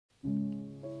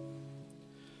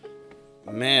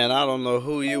Man, I don't know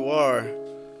who you are.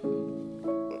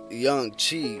 Young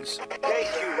Cheese. Thank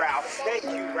you, Ralph. Thank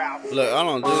you, Ralph. Look, I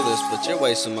don't do this, but you're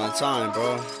wasting my time,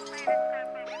 bro.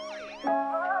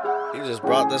 You just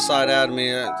brought this side at me.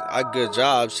 Good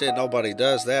job. Shit, nobody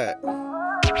does that.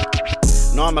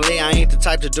 Normally, I ain't the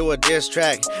type to do a diss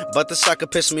track, but the sucker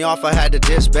pissed me off, I had to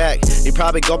diss back. You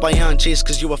probably go by Young Cheese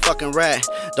cause you a fucking rat.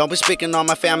 Don't be speaking on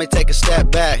my family, take a step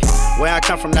back. Where I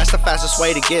come from, that's the fastest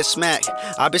way to get smacked.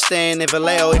 I be staying in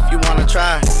Vallejo if you wanna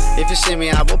try. If you see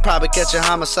me, I will probably catch a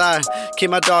homicide.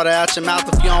 Keep my daughter out your mouth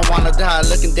if you don't wanna die.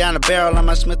 Looking down the barrel on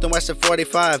my Smith & Wesson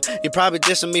 45. You probably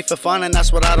dissing me for fun and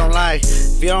that's what I don't like.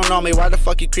 If you don't know me, why the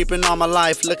fuck you creeping on my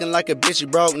life? Looking like a bitch, you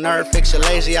broke nerd, fix your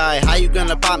lazy eye. How you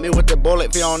gonna pop me with the bullet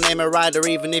if you don't name it right, or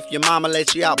even if your mama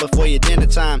lets you out before your dinner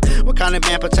time? What kind of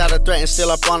man puts out a threat and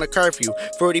still up on a curfew?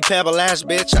 Fruity Pebble ass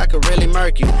bitch, I could really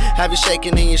murk you. Have you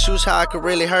shaking in your shoes, how I could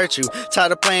really hurt you?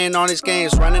 Tired of playing on these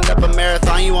games, running up a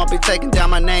marathon, you won't be taking down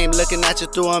my name. Looking at you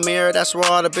through a mirror, that's where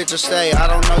all the bitches stay. I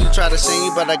don't know, you try to sing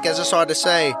you, but I guess it's hard to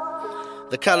say.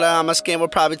 The color on my skin will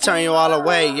probably turn you all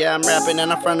away. Yeah, I'm rapping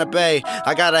and I'm from the Bay.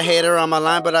 I got a hater on my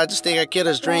line, but I just think I killed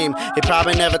his dream. He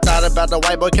probably never thought about the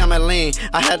white boy coming lean.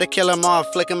 I had to kill him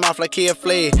off, flick him off like he a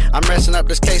flea. I'm messing up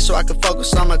this case so I can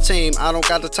focus on my team. I don't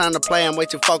got the time to play, I'm way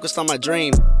too focused on my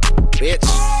dream,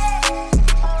 bitch.